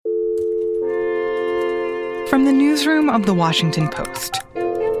From the newsroom of The Washington Post.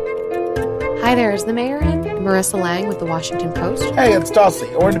 Hi there, is the mayor in? Marissa Lang with The Washington Post. Hey, it's Dulcie.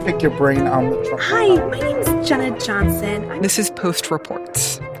 I wanted to pick your brain on the Trump. Hi, my name is Jenna Johnson. This is Post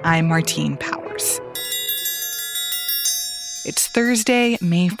Reports. I'm Martine Powers. It's Thursday,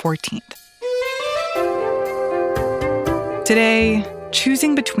 May 14th. Today,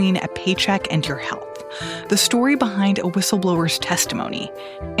 choosing between a paycheck and your health. The story behind a whistleblower's testimony,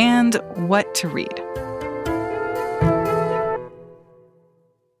 and what to read.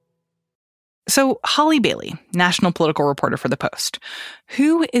 So, Holly Bailey, national political reporter for The Post.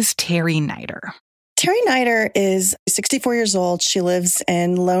 Who is Terry Nider? Terry Nider is 64 years old. She lives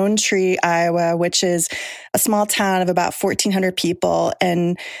in Lone Tree, Iowa, which is a small town of about 1,400 people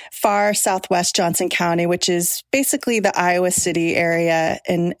in far southwest Johnson County, which is basically the Iowa City area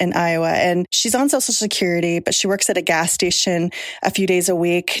in Iowa. And she's on Social Security, but she works at a gas station a few days a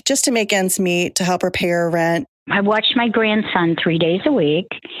week just to make ends meet, to help her pay her rent. I watch my grandson 3 days a week,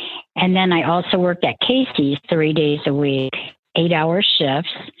 and then I also work at Casey's 3 days a week, 8-hour shifts.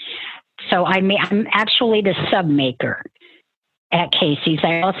 So I'm actually the sub maker at Casey's.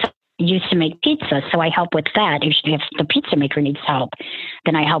 I also used to make pizza, so I help with that. If the pizza maker needs help,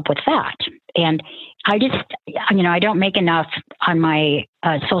 then I help with that. And I just, I don't make enough on my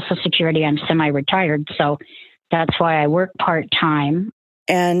Social Security. I'm semi-retired, so that's why I work part-time.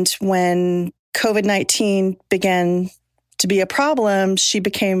 And when COVID-19 began to be a problem, she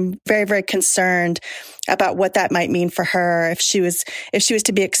became very, very concerned about what that might mean for her. If she was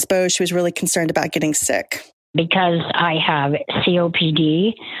to be exposed, she was really concerned about getting sick. Because I have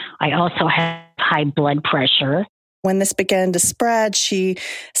COPD, I also have high blood pressure. When this began to spread, she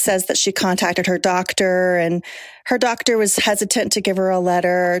says that she contacted her doctor, and her doctor was hesitant to give her a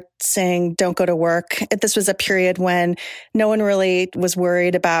letter saying, don't go to work. This was a period when no one really was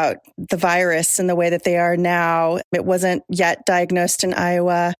worried about the virus in the way that they are now. It wasn't yet diagnosed in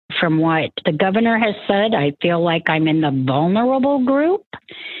Iowa. From what the governor has said, I feel like I'm in the vulnerable group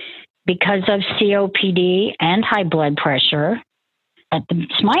because of COPD and high blood pressure.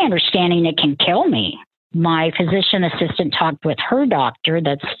 It's my understanding it can kill me. My physician assistant talked with her doctor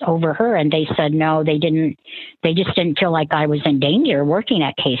that's over her, and they said no, they just didn't feel like I was in danger working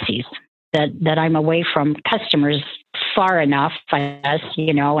at Casey's, that I'm away from customers far enough, I guess,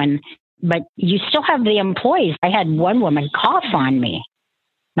 but you still have the employees. I had one woman cough on me,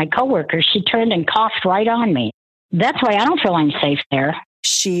 my coworker. She turned and coughed right on me. That's why I don't feel I'm safe there.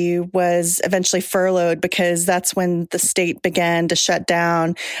 She was eventually furloughed because that's when the state began to shut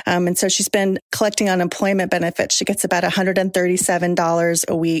down. And so she's been collecting unemployment benefits. She gets about $137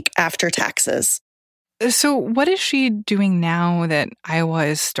 a week after taxes. So what is she doing now that Iowa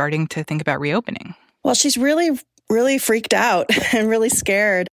is starting to think about reopening? Well, she's really, really freaked out and really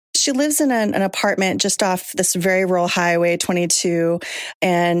scared. She lives in an apartment just off this very rural highway 22,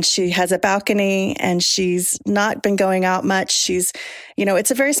 and she has a balcony, and she's not been going out much. She's,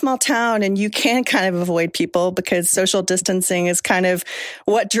 it's a very small town, and you can kind of avoid people because social distancing is kind of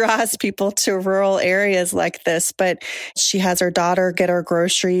what draws people to rural areas like this. But she has her daughter get her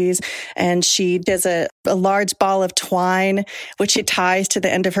groceries, and she does a large ball of twine, which she ties to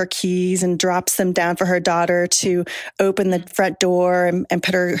the end of her keys and drops them down for her daughter to open the front door and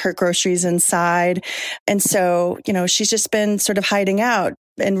put her groceries inside. And so, she's just been sort of hiding out.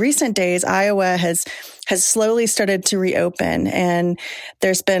 In recent days, Iowa has slowly started to reopen, and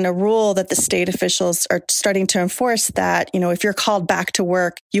there's been a rule that the state officials are starting to enforce that, if you're called back to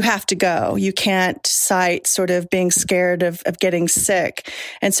work, you have to go. You can't cite sort of being scared of getting sick.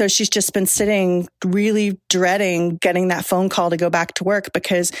 And so she's just been sitting really dreading getting that phone call to go back to work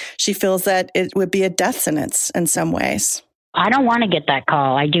because she feels that it would be a death sentence in some ways. I don't want to get that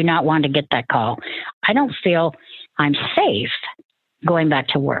call. I do not want to get that call. I don't feel I'm safe going back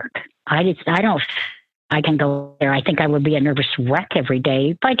to work. I can go there. I think I would be a nervous wreck every day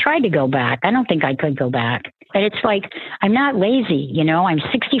if I tried to go back. I don't think I could go back. But it's like, I'm not lazy, I'm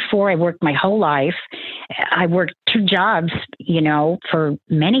 64. I worked my whole life. I worked 2 jobs, for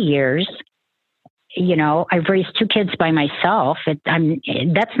many years. I've raised 2 kids by myself.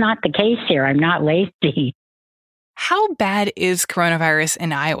 That's not the case here. I'm not lazy. How bad is coronavirus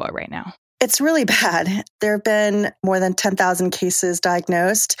in Iowa right now? It's really bad. There have been more than 10,000 cases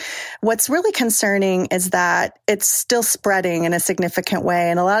diagnosed. What's really concerning is that it's still spreading in a significant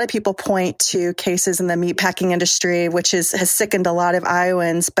way. And a lot of people point to cases in the meatpacking industry, which has sickened a lot of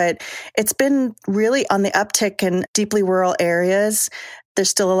Iowans, but it's been really on the uptick in deeply rural areas. There's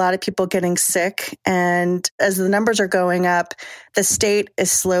still a lot of people getting sick. And as the numbers are going up, the state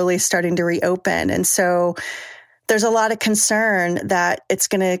is slowly starting to reopen. And so there's a lot of concern that it's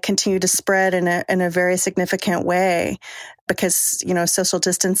going to continue to spread in a very significant way because, social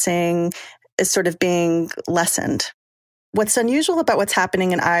distancing is sort of being lessened. What's unusual about what's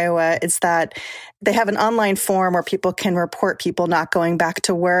happening in Iowa is that they have an online form where people can report people not going back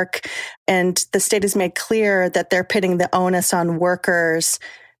to work. And the state has made clear that they're putting the onus on workers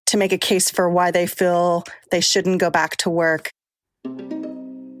to make a case for why they feel they shouldn't go back to work.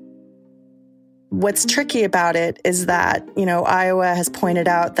 What's tricky about it is that, Iowa has pointed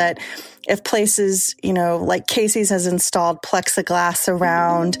out that if places, like Casey's has installed plexiglass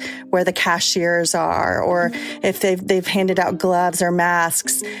around where the cashiers are, or if they've handed out gloves or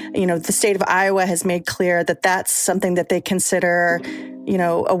masks, the state of Iowa has made clear that that's something that they consider,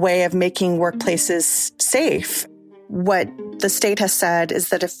 a way of making workplaces safe. What the state has said is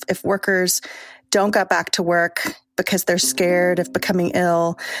that if workers don't go back to work because they're scared of becoming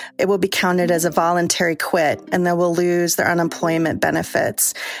ill, it will be counted as a voluntary quit and they will lose their unemployment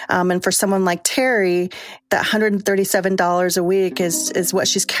benefits. And for someone like Terry, that $137 a week is what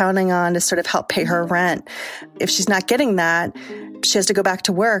she's counting on to sort of help pay her rent. If she's not getting that, she has to go back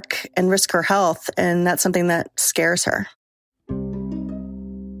to work and risk her health. And that's something that scares her.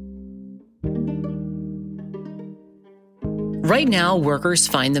 Right now, workers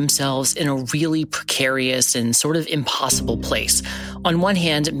find themselves in a really precarious and sort of impossible place. On one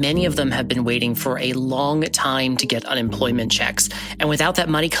hand, many of them have been waiting for a long time to get unemployment checks. And without that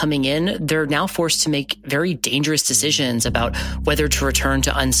money coming in, they're now forced to make very dangerous decisions about whether to return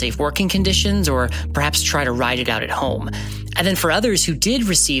to unsafe working conditions or perhaps try to ride it out at home. And then for others who did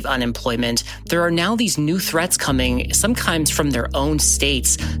receive unemployment, there are now these new threats coming, sometimes from their own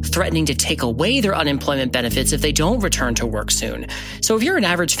states, threatening to take away their unemployment benefits if they don't return to work soon. So if you're an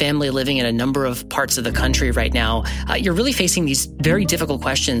average family living in a number of parts of the country right now, you're really facing these very difficult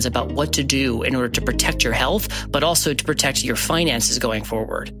questions about what to do in order to protect your health, but also to protect your finances going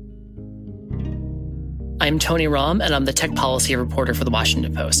forward. I'm Tony Rahm, and I'm the tech policy reporter for The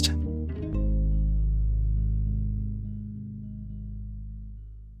Washington Post.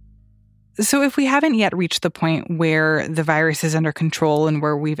 So if we haven't yet reached the point where the virus is under control and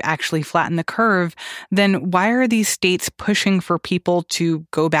where we've actually flattened the curve, then why are these states pushing for people to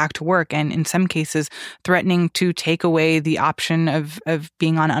go back to work and in some cases threatening to take away the option of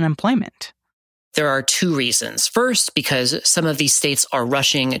being on unemployment? There are two reasons. First, because some of these states are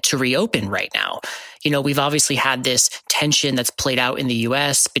rushing to reopen right now. We've obviously had this tension that's played out in the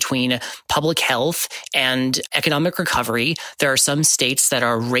U.S. between public health and economic recovery. There are some states that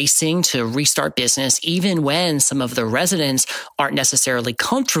are racing to restart business, even when some of the residents aren't necessarily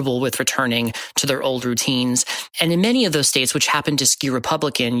comfortable with returning to their old routines. And in many of those states, which happen to skew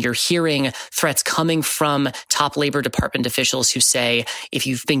Republican, you're hearing threats coming from top Labor Department officials who say, if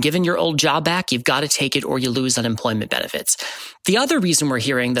you've been given your old job back, you've got to take it or you lose unemployment benefits. The other reason we're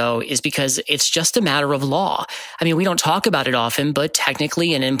hearing, though, is because it's just a matter of law. I mean, we don't talk about it often, but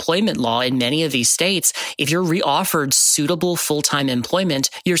technically in employment law in many of these states, if you're reoffered suitable full-time employment,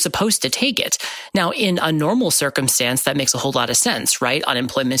 you're supposed to take it. Now, in a normal circumstance, that makes a whole lot of sense, right?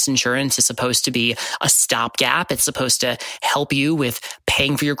 Unemployment insurance is supposed to be a stopgap. It's supposed to help you with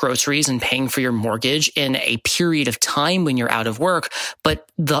paying for your groceries and paying for your mortgage in a period of time when you're out of work. But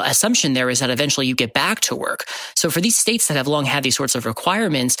the assumption there is that eventually you get back to work. So for these states that have long had these sorts of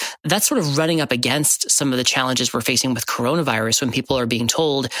requirements, that's sort of running up against some of the challenges we're facing with coronavirus when people are being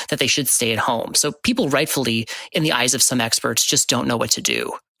told that they should stay at home. So people rightfully, in the eyes of some experts, just don't know what to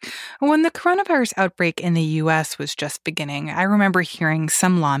do. When the coronavirus outbreak in the U.S. was just beginning, I remember hearing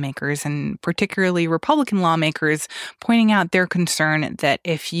some lawmakers, and particularly Republican lawmakers, pointing out their concern that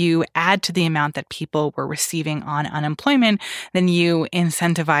if you add to the amount that people were receiving on unemployment, then you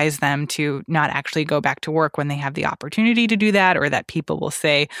incentivize them to not actually go back to work when they have the opportunity to do that, or that people will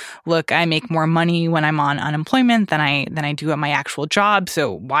say, look, I make more money when I'm on unemployment than I do at my actual job,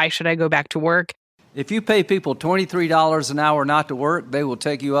 so why should I go back to work? If you pay people $23 an hour not to work, they will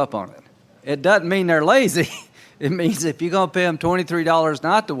take you up on it. It doesn't mean they're lazy. It means if you're going to pay them $23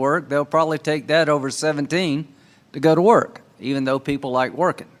 not to work, they'll probably take that over $17 to go to work, even though people like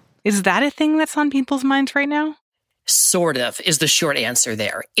working. Is that a thing that's on people's minds right now? Sort of is the short answer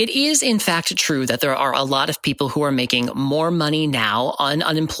there. It is, in fact, true that there are a lot of people who are making more money now on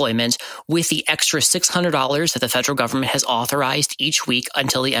unemployment with the extra $600 that the federal government has authorized each week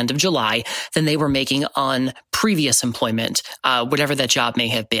until the end of July than they were making on previous employment, whatever that job may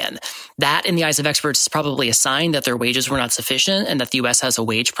have been. That, in the eyes of experts, is probably a sign that their wages were not sufficient and that the U.S. has a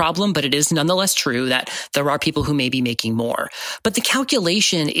wage problem, but it is nonetheless true that there are people who may be making more. But the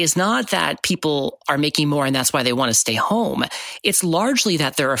calculation is not that people are making more and that's why they want to stay home. It's largely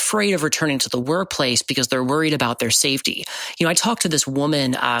that they're afraid of returning to the workplace because they're worried about their safety. I talked to this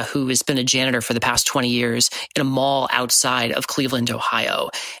woman who has been a janitor for the past 20 years in a mall outside of Cleveland, Ohio.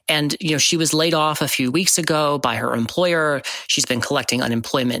 And, she was laid off a few weeks ago by her employer. She's been collecting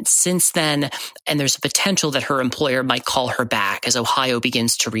unemployment since then. And there's a potential that her employer might call her back as Ohio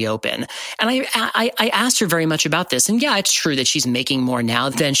begins to reopen. And I asked her very much about this. And yeah, it's true that she's making more now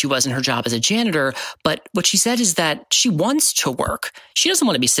than she was in her job as a janitor. But what she said is that she wants to work. She doesn't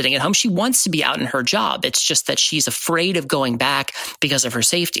want to be sitting at home. She wants to be out in her job. It's just that she's afraid of going back because of her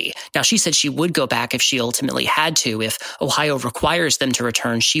safety. Now, she said she would go back if she ultimately had to. If Ohio requires them to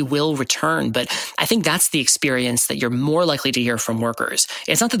return, she will return. But I think that's the experience that you're more likely to hear from workers.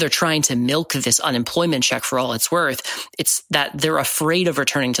 It's not that they're trying to milk this unemployment check for all it's worth. It's that they're afraid of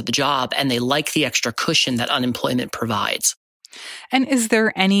returning to the job and they like the extra cushion that unemployment provides. And is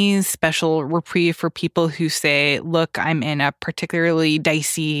there any special reprieve for people who say, look, I'm in a particularly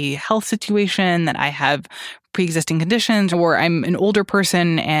dicey health situation, that I have pre-existing conditions, or I'm an older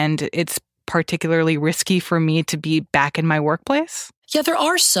person and it's particularly risky for me to be back in my workplace? Yeah, there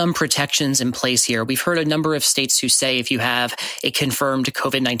are some protections in place here. We've heard a number of states who say if you have a confirmed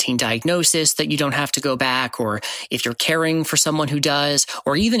COVID-19 diagnosis that you don't have to go back, or if you're caring for someone who does,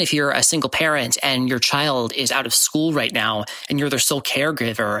 or even if you're a single parent and your child is out of school right now and you're their sole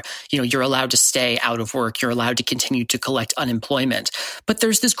caregiver, you're allowed to stay out of work. You're allowed to continue to collect unemployment. But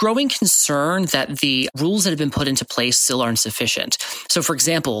there's this growing concern that the rules that have been put into place still aren't sufficient. So, for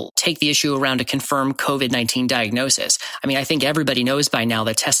example, take the issue around a confirmed COVID-19 diagnosis. I think everybody knows by now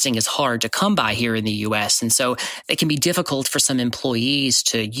that testing is hard to come by here in the U.S. And so it can be difficult for some employees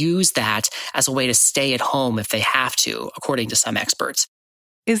to use that as a way to stay at home if they have to, according to some experts.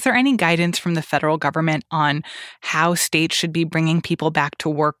 Is there any guidance from the federal government on how states should be bringing people back to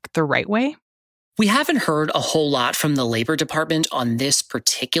work the right way? We haven't heard a whole lot from the Labor Department on this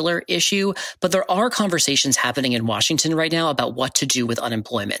particular issue, but there are conversations happening in Washington right now about what to do with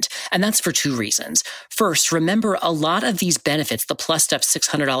unemployment. And that's for two reasons. First, remember, a lot of these benefits, the plus-up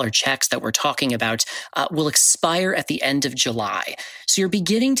 $600 checks that we're talking about, will expire at the end of July. So you're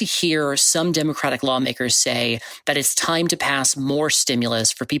beginning to hear some Democratic lawmakers say that it's time to pass more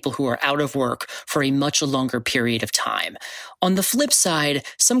stimulus for people who are out of work for a much longer period of time. On the flip side,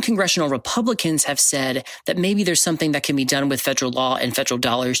 some congressional Republicans have said that maybe there's something that can be done with federal law and federal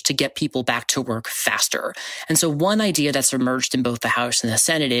dollars to get people back to work faster. And so one idea that's emerged in both the House and the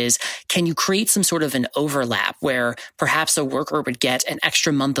Senate is, can you create some sort of an overlap where perhaps a worker would get an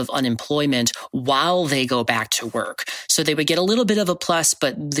extra month of unemployment while they go back to work? So they would get a little bit of a plus,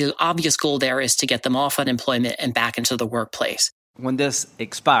 but the obvious goal there is to get them off unemployment and back into the workplace. When this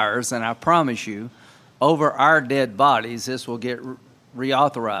expires, and I promise you, over our dead bodies, this will get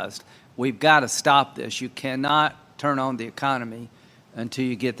reauthorized. We've got to stop this. You cannot turn on the economy until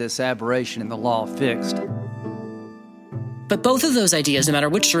you get this aberration in the law fixed. But both of those ideas, no matter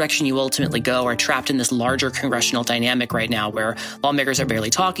which direction you ultimately go, are trapped in this larger congressional dynamic right now where lawmakers are barely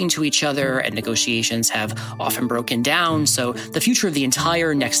talking to each other and negotiations have often broken down. So the future of the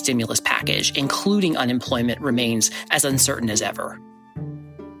entire next stimulus package, including unemployment, remains as uncertain as ever.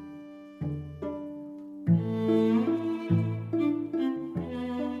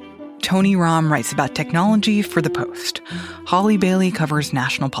 Tony Rahm writes about technology for The Post. Holly Bailey covers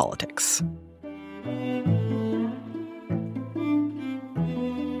national politics.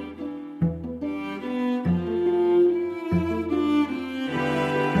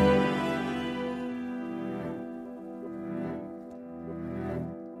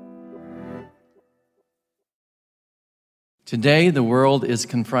 Today, the world is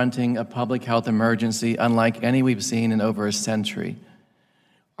confronting a public health emergency unlike any we've seen in over a century.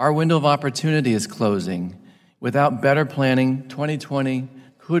 Our window of opportunity is closing. Without better planning, 2020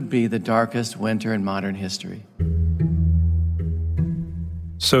 could be the darkest winter in modern history.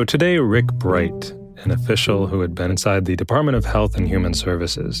 So today, Rick Bright, an official who had been inside the Department of Health and Human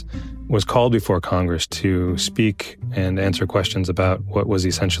Services, was called before Congress to speak and answer questions about what was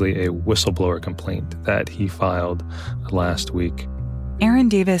essentially a whistleblower complaint that he filed last week. Aaron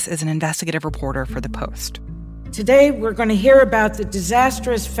Davis is an investigative reporter for The Post. Today, we're going to hear about the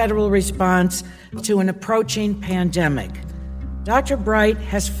disastrous federal response to an approaching pandemic. Dr. Bright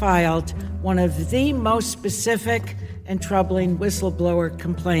has filed one of the most specific and troubling whistleblower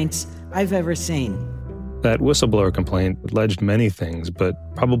complaints I've ever seen. That whistleblower complaint alleged many things, but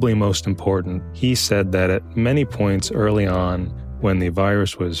probably most important, he said that at many points early on, when the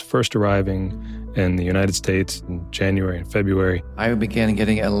virus was first arriving in the United States in January and February, I began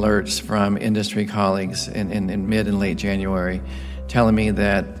getting alerts from industry colleagues in mid and late January telling me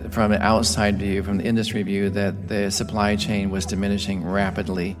that from an outside view, from the industry view, that the supply chain was diminishing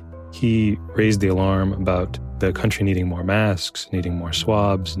rapidly. He raised the alarm about the country needing more masks, needing more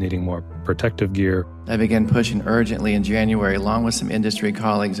swabs, needing more protective gear. I began pushing urgently in January, along with some industry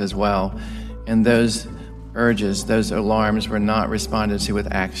colleagues as well. And those urges, those alarms were not responded to with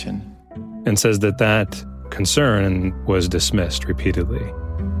action. And says that concern was dismissed repeatedly.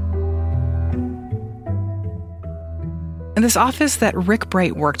 And this office that Rick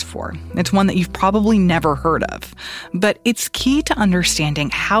Bright worked for, it's one that you've probably never heard of, but it's key to understanding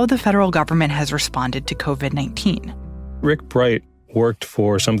how the federal government has responded to COVID-19. Rick Bright worked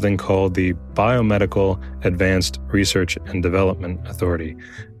for something called the Biomedical Advanced Research and Development Authority.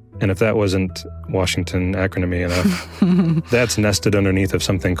 And if that wasn't Washington acronymy enough, that's nested underneath of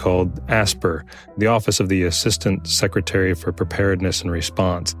something called ASPR, the Office of the Assistant Secretary for Preparedness and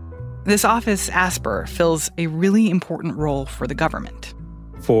Response. This office, ASPR, fills a really important role for the government.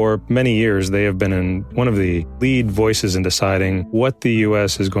 For many years, they have been one of the lead voices in deciding what the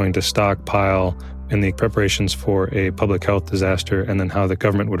U.S. is going to stockpile in the preparations for a public health disaster and then how the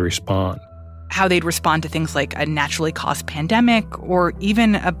government would respond. How they'd respond to things like a naturally caused pandemic or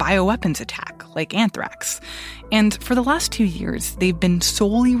even a bioweapons attack like anthrax. And for the last 2 years, they've been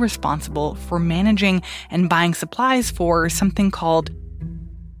solely responsible for managing and buying supplies for something called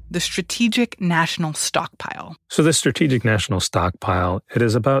the Strategic National Stockpile. So this Strategic National Stockpile, it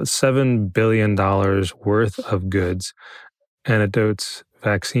is about $7 billion worth of goods, antidotes,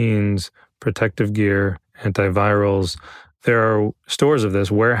 vaccines, protective gear, antivirals. There are stores of this,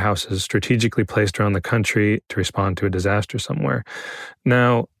 warehouses strategically placed around the country to respond to a disaster somewhere.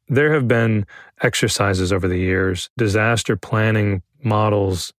 Now, there have been exercises over the years, disaster planning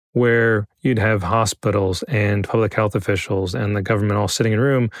models, where you'd have hospitals and public health officials and the government all sitting in a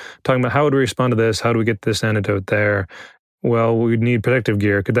room talking about how would we respond to this? How do we get this antidote there? Well, we'd need protective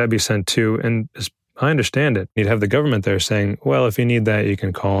gear. Could that be sent too? And as I understand it, you'd have the government there saying, well, if you need that, you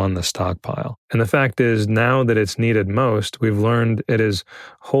can call on the stockpile. And the fact is, now that it's needed most, we've learned it is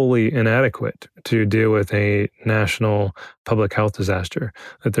wholly inadequate to deal with a national public health disaster,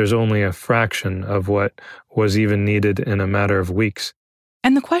 that there's only a fraction of what was even needed in a matter of weeks.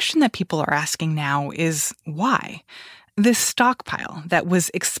 And the question that people are asking now is why? This stockpile that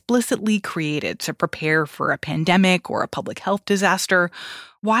was explicitly created to prepare for a pandemic or a public health disaster,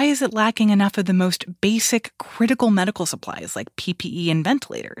 why is it lacking enough of the most basic critical medical supplies like PPE and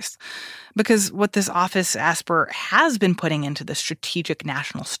ventilators? Because what this office, ASPR, has been putting into the Strategic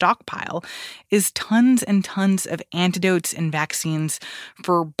National Stockpile is tons and tons of antidotes and vaccines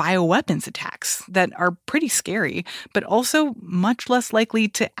for bioweapons attacks that are pretty scary, but also much less likely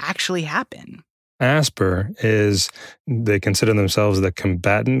to actually happen. ASPR they consider themselves the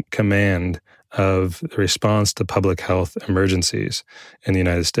combatant command of the response to public health emergencies in the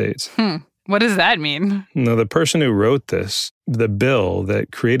United States. What does that mean? No, the person who wrote this, the bill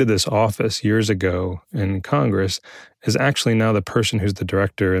that created this office years ago in Congress, is actually now the person who's the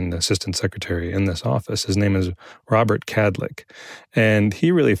director and the assistant secretary in this office. His name is Robert Kadlec. And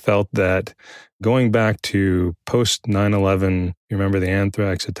he really felt that going back to post 9/11, you remember the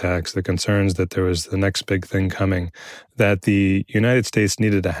anthrax attacks, the concerns that there was the next big thing coming, that the United States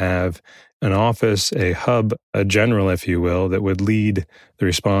needed to have an office, a hub, a general, if you will, that would lead the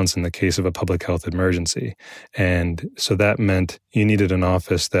response in the case of a public health emergency. And so that meant you needed an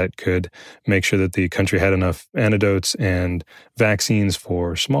office that could make sure that the country had enough antidotes and vaccines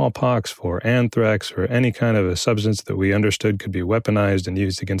for smallpox, for anthrax, or any kind of a substance that we understood could be weaponized and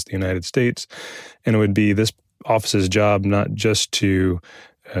used against the United States. And it would be this office's job not just to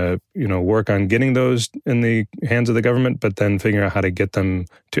work on getting those in the hands of the government, but then figure out how to get them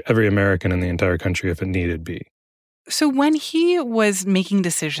to every American in the entire country if it needed be. So when he was making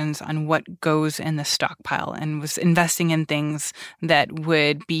decisions on what goes in the stockpile and was investing in things that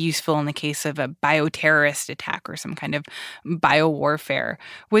would be useful in the case of a bioterrorist attack or some kind of biowarfare,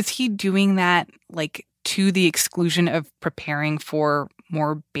 was he doing that to the exclusion of preparing for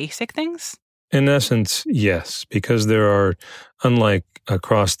more basic things? In essence, yes, because there are, unlike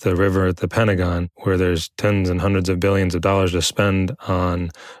across the river at the Pentagon, where there's tens and hundreds of billions of dollars to spend on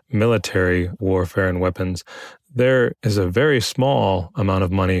military warfare and weapons, there is a very small amount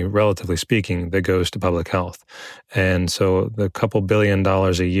of money, relatively speaking, that goes to public health. And so the couple $2 billion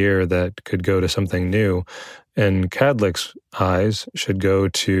a year that could go to something new, in Kadlec's eyes, should go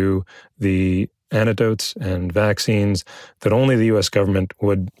to the antidotes and vaccines that only the U.S. government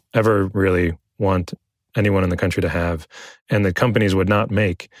would ever really want anyone in the country to have, and that companies would not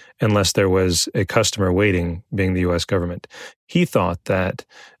make unless there was a customer waiting, being the U.S. government. He thought that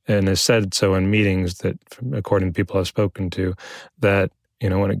and has said so in meetings that, according to people I've spoken to, that,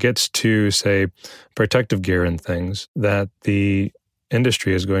 when it gets to, say, protective gear and things, that the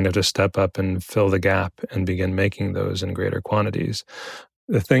industry is going to have to step up and fill the gap and begin making those in greater quantities.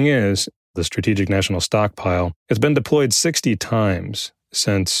 The thing is, the Strategic National Stockpile has been deployed 60 times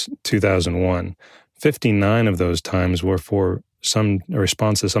since 2001. 59 of those times were for some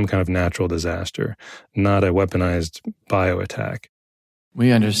response to some kind of natural disaster, not a weaponized bioattack.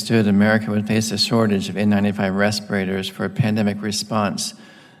 We understood America would face a shortage of N95 respirators for a pandemic response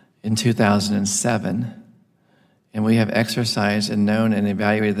in 2007. And we have exercised and known and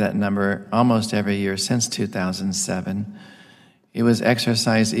evaluated that number almost every year since 2007. It was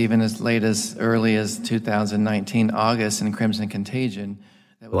exercised even as late as early as 2019, August, in Crimson Contagion.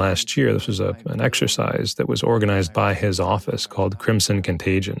 Last year, this was an exercise that was organized by his office called Crimson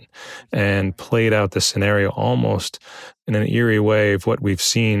Contagion and played out the scenario almost in an eerie way of what we've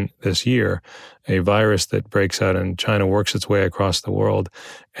seen this year, a virus that breaks out in China, works its way across the world.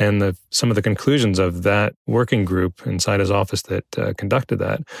 And some of the conclusions of that working group inside his office that conducted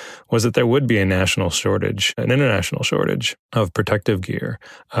that was that there would be a national shortage, an international shortage of protective gear,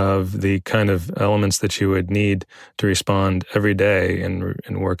 of the kind of elements that you would need to respond every day in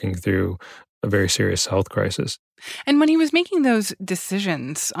working through a very serious health crisis. And when he was making those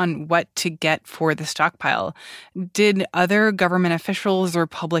decisions on what to get for the stockpile, did other government officials or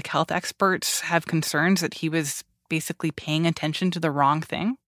public health experts have concerns that he was basically paying attention to the wrong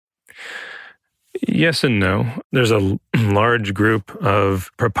thing? Yes and no. There's a large group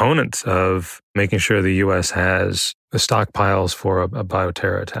of proponents of making sure the U.S. has the stockpiles for a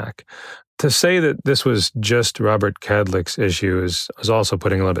bioterror attack. To say that this was just Robert Kadlec's issue is also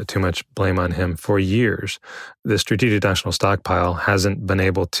putting a little bit too much blame on him. For years, the Strategic National Stockpile hasn't been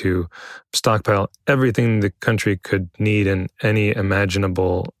able to stockpile everything the country could need in any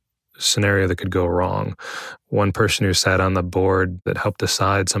imaginable scenario that could go wrong. One person who sat on the board that helped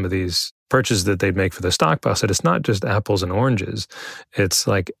decide some of these purchases that they'd make for the stockpile said it's not just apples and oranges. It's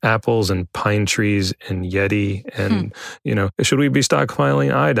like apples and pine trees and Yeti and, should we be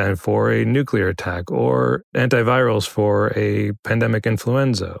stockpiling iodine for a nuclear attack or antivirals for a pandemic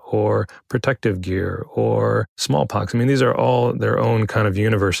influenza or protective gear or smallpox? I mean, these are all their own kind of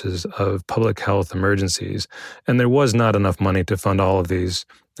universes of public health emergencies. And there was not enough money to fund all of these.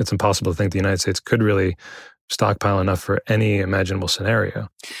 It's impossible to think the United States could really stockpile enough for any imaginable scenario.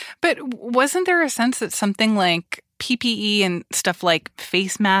 But wasn't there a sense that something like PPE and stuff like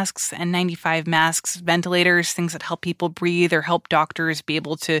face masks, N95 masks, ventilators, things that help people breathe or help doctors be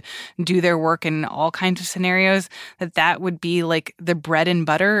able to do their work in all kinds of scenarios, that would be like the bread and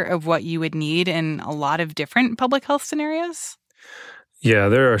butter of what you would need in a lot of different public health scenarios? Yeah,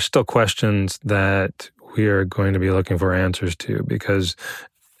 there are still questions that we are going to be looking for answers to because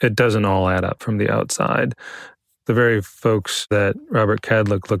it doesn't all add up from the outside. The very folks that Robert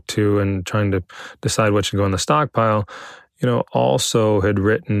Kadlec looked to in trying to decide what should go in the stockpile, also had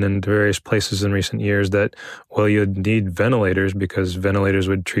written in various places in recent years that, you'd need ventilators because ventilators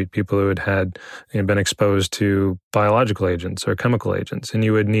would treat people who had been exposed to biological agents or chemical agents, and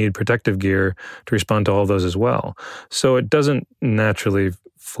you would need protective gear to respond to all of those as well. So it doesn't naturally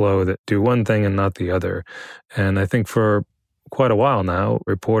flow that do one thing and not the other. And I think for quite a while now,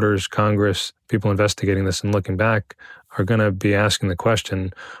 reporters, Congress, people investigating this and looking back are going to be asking the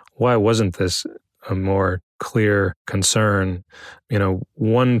question, why wasn't this a more clear concern?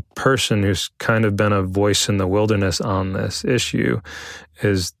 One person who's kind of been a voice in the wilderness on this issue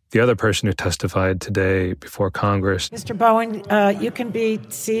is the other person who testified today before Congress. Mr. Bowen, you can be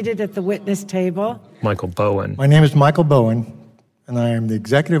seated at the witness table. Michael Bowen. My name is Michael Bowen, and I am the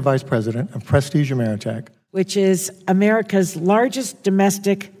Executive Vice President of Prestige Ameritech, which is America's largest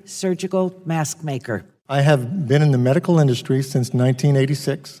domestic surgical mask maker. I have been in the medical industry since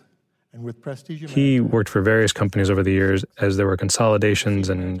 1986, and with Prestige Ameritech... He worked for various companies over the years as there were consolidations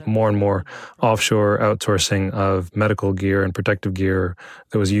and more offshore outsourcing of medical gear and protective gear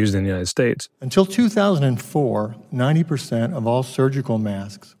that was used in the United States. Until 2004, 90% of all surgical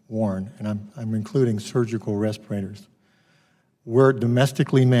masks worn, and I'm including surgical respirators, were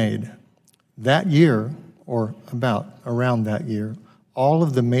domestically made. That year, or around that year, all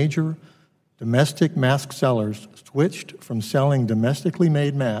of the major domestic mask sellers switched from selling domestically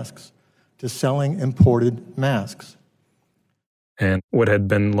made masks to selling imported masks. And what had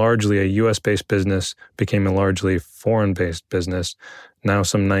been largely a U.S.-based business became a largely foreign-based business. Now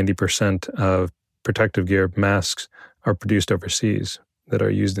some 90% of protective gear masks are produced overseas that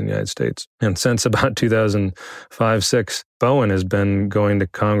are used in the United States. And since about 2005-06, Bowen has been going to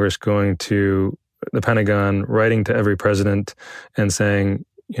Congress, going to the Pentagon, writing to every president and saying,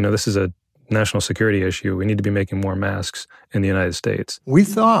 this is a national security issue. We need to be making more masks in the United States. We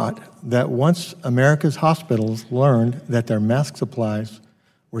thought that once America's hospitals learned that their mask supplies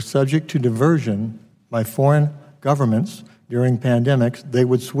were subject to diversion by foreign governments during pandemics, they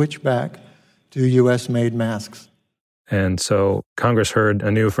would switch back to U.S.-made masks. And so Congress heard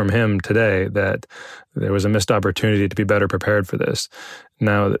anew from him today that there was a missed opportunity to be better prepared for this.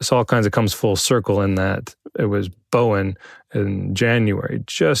 Now, this all kinds of comes full circle in that it was Bowen in January,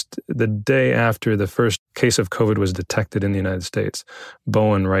 just the day after the first case of COVID was detected in the United States.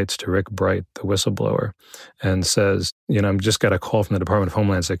 Bowen writes to Rick Bright, the whistleblower, and says, I've just got a call from the Department of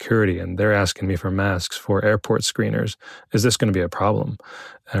Homeland Security, and they're asking me for masks for airport screeners. Is this going to be a problem?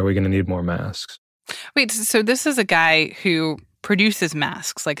 Are we going to need more masks? Wait, so this is a guy who produces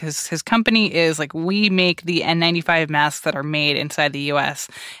masks. Like his company is like, we make the N95 masks that are made inside the U.S.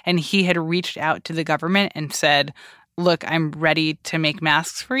 And he had reached out to the government and said, look, I'm ready to make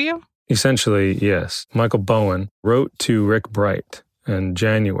masks for you? Essentially, yes. Michael Bowen wrote to Rick Bright in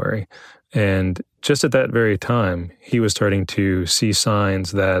January. And just at that very time, he was starting to see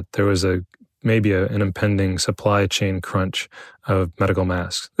signs that there was maybe an impending supply chain crunch of medical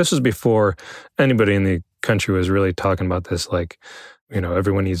masks. This was before anybody in the country was really talking about this, like,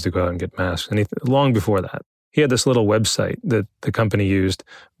 everyone needs to go out and get masks. And long before that, he had this little website that the company used,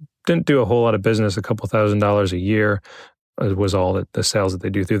 didn't do a whole lot of business, a couple $1,000s a year was all the sales that they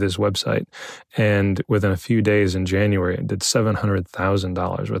do through this website. And within a few days in January, it did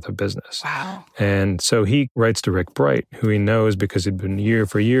 $700,000 worth of business. Wow. And so he writes to Rick Bright, who he knows because he'd been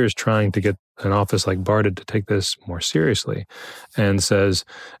for years trying to get an office like BARDA to take this more seriously, and says,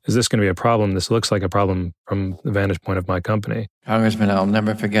 is this going to be a problem? This looks like a problem from the vantage point of my company. Congressman, I'll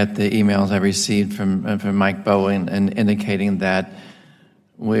never forget the emails I received from Mike Bowen and indicating that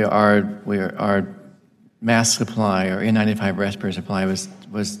our mask supply or N95 respirator supply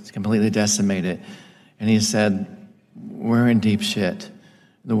was completely decimated. And he said, we're in deep shit.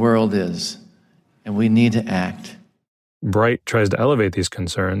 The world is, and we need to act. Bright tries to elevate these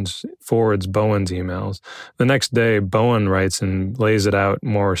concerns, forwards Bowen's emails. The next day, Bowen writes and lays it out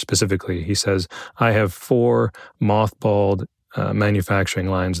more specifically. He says, I have 4 mothballed manufacturing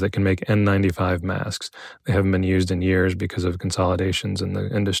lines that can make N95 masks. They haven't been used in years because of consolidations in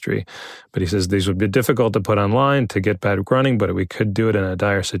the industry. But he says these would be difficult to put online to get back running, but we could do it in a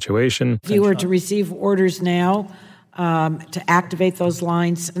dire situation. If you were to receive orders now to activate those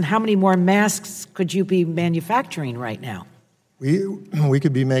lines, and how many more masks could you be manufacturing right now? We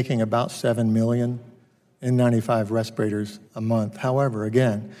could be making about 7 million N95 respirators a month. However,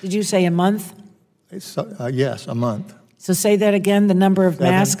 again... Did you say a month? Yes, a month. So say that again, the number of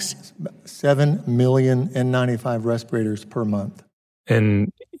masks? 7 million N95 respirators per month.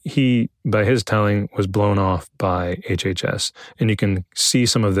 And he, by his telling, was blown off by HHS. And you can see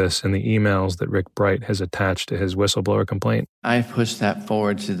some of this in the emails that Rick Bright has attached to his whistleblower complaint. I pushed that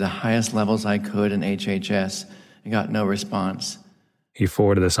forward to the highest levels I could in HHS and got no response. He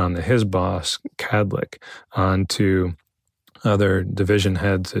forwarded this on to his boss, Cadlick, on to other division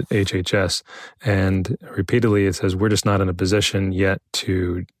heads at HHS, and repeatedly it says, we're just not in a position yet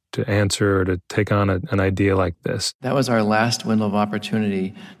to answer or to take on an idea like this. That was our last window of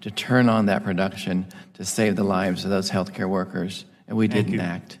opportunity to turn on that production to save the lives of those healthcare workers, and we didn't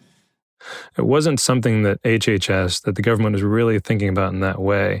act. It wasn't something that HHS, that the government was really thinking about in that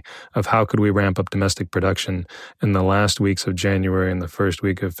way of how could we ramp up domestic production in the last weeks of January and the first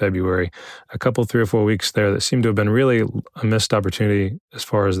week of February. A couple, 3 or 4 weeks there that seemed to have been really a missed opportunity as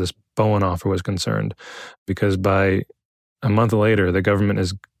far as this Bowen offer was concerned, because by a month later, the government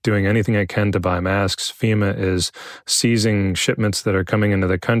is doing anything it can to buy masks. FEMA is seizing shipments that are coming into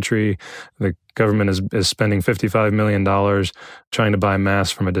the country. The government is spending $55 million trying to buy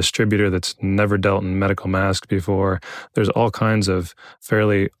masks from a distributor that's never dealt in medical masks before. There's all kinds of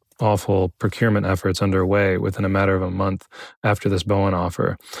fairly awful procurement efforts underway within a matter of a month after this Bowen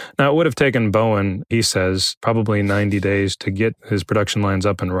offer. Now, it would have taken Bowen, he says, probably 90 days to get his production lines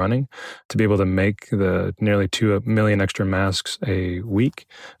up and running, to be able to make the nearly 2 million extra masks a week.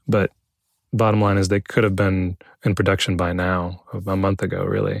 But bottom line is they could have been in production by now, a month ago,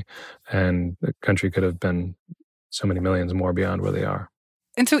 really, and the country could have been so many millions more beyond where they are.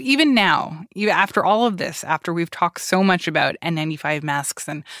 And so even now, after all of this, after we've talked so much about N95 masks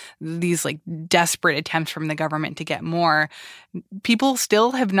and these like desperate attempts from the government to get more, people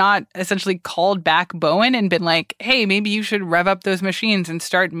still have not essentially called back Bowen and been like, hey, maybe you should rev up those machines and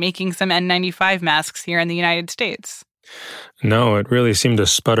start making some N95 masks here in the United States. No, it really seemed to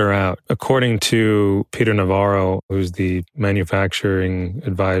sputter out. According to Peter Navarro, who's the manufacturing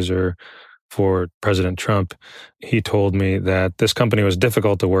advisor for President Trump, he told me that this company was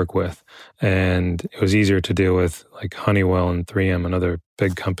difficult to work with, and it was easier to deal with like Honeywell and 3M and other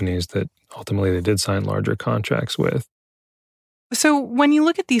big companies that ultimately they did sign larger contracts with. So when you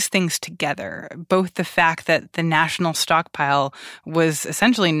look at these things together, both the fact that the national stockpile was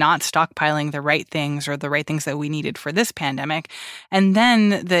essentially not stockpiling the right things or the right things that we needed for this pandemic, and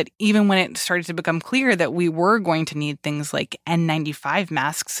then that even when it started to become clear that we were going to need things like N95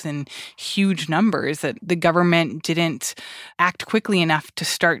 masks in huge numbers, that the government didn't act quickly enough to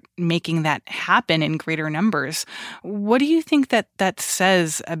start making that happen in greater numbers. What do you think that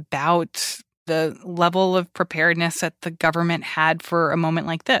says about the level of preparedness that the government had for a moment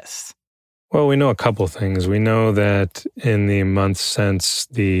like this? Well, we know a couple things. We know that in the months since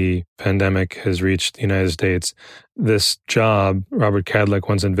the pandemic has reached the United States, this job, Robert Kadlec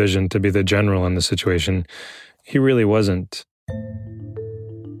once envisioned to be the general in the situation, he really wasn't.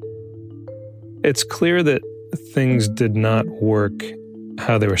 It's clear that things did not work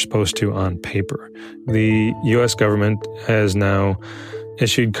how they were supposed to on paper. The U.S. government has now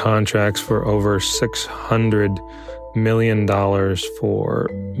issued contracts for over $600 million for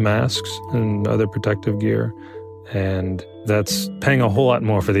masks and other protective gear. And that's paying a whole lot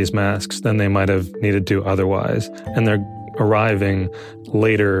more for these masks than they might have needed to otherwise. And they're arriving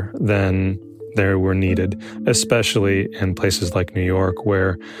later than they were needed, especially in places like New York,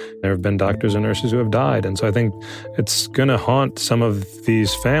 where there have been doctors and nurses who have died. And so I think it's going to haunt some of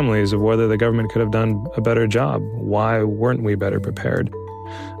these families of whether the government could have done a better job. Why weren't we better prepared?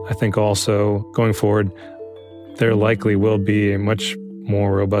 I think also going forward, there likely will be a much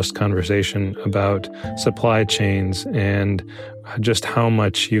more robust conversation about supply chains and just how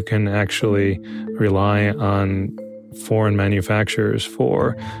much you can actually rely on foreign manufacturers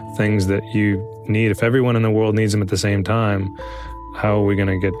for things that you need. If everyone in the world needs them at the same time, how are we going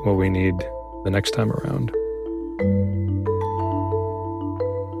to get what we need the next time around?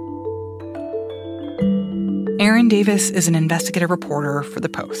 Aaron Davis is an investigative reporter for The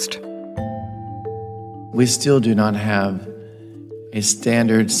Post. We still do not have a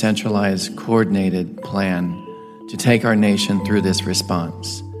standard, centralized, coordinated plan to take our nation through this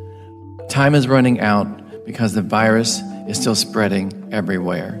response. Time is running out because the virus is still spreading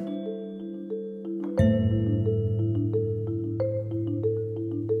everywhere.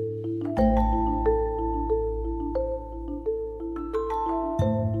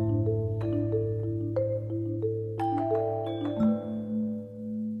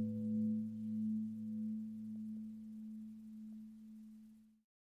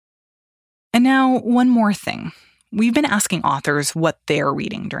 And now, one more thing. We've been asking authors what they're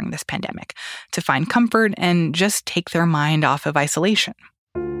reading during this pandemic to find comfort and just take their mind off of isolation.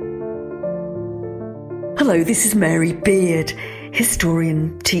 Hello, this is Mary Beard,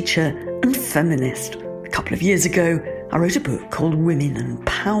 historian, teacher, and feminist. A couple of years ago, I wrote a book called Women and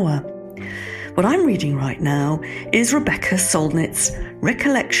Power. What I'm reading right now is Rebecca Solnit's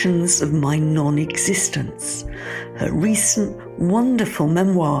Recollections of My Non-Existence, her recent wonderful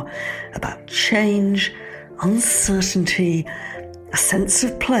memoir about change, uncertainty, a sense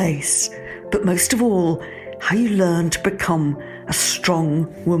of place, but most of all, how you learn to become a strong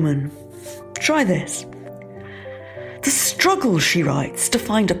woman. Try this. The struggle, she writes, to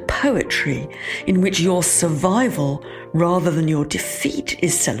find a poetry in which your survival rather than your defeat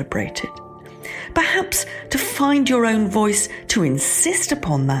is celebrated. Perhaps to find your own voice, to insist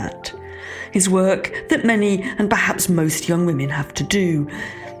upon that, is work that many and perhaps most young women have to do.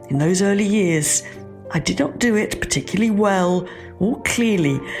 In those early years, I did not do it particularly well or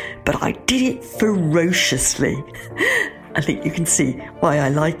clearly, but I did it ferociously. I think you can see why I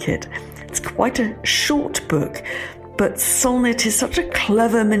like it. It's quite a short book, but Solnit is such a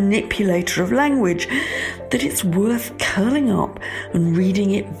clever manipulator of language that it's worth curling up and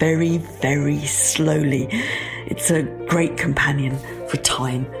reading it very, very slowly. It's a great companion for a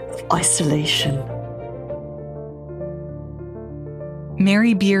time of isolation.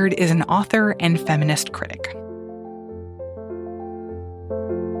 Mary Beard is an author and feminist critic.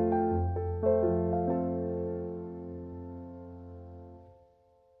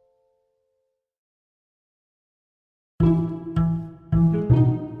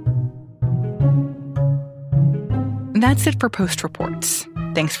 That's it for Post Reports.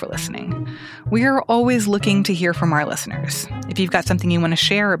 Thanks for listening. We are always looking to hear from our listeners. If you've got something you want to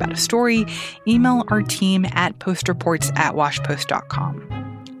share about a story, email our team at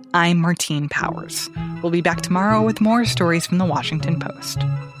postreports@washpost.com. I'm Martine Powers. We'll be back tomorrow with more stories from the Washington Post.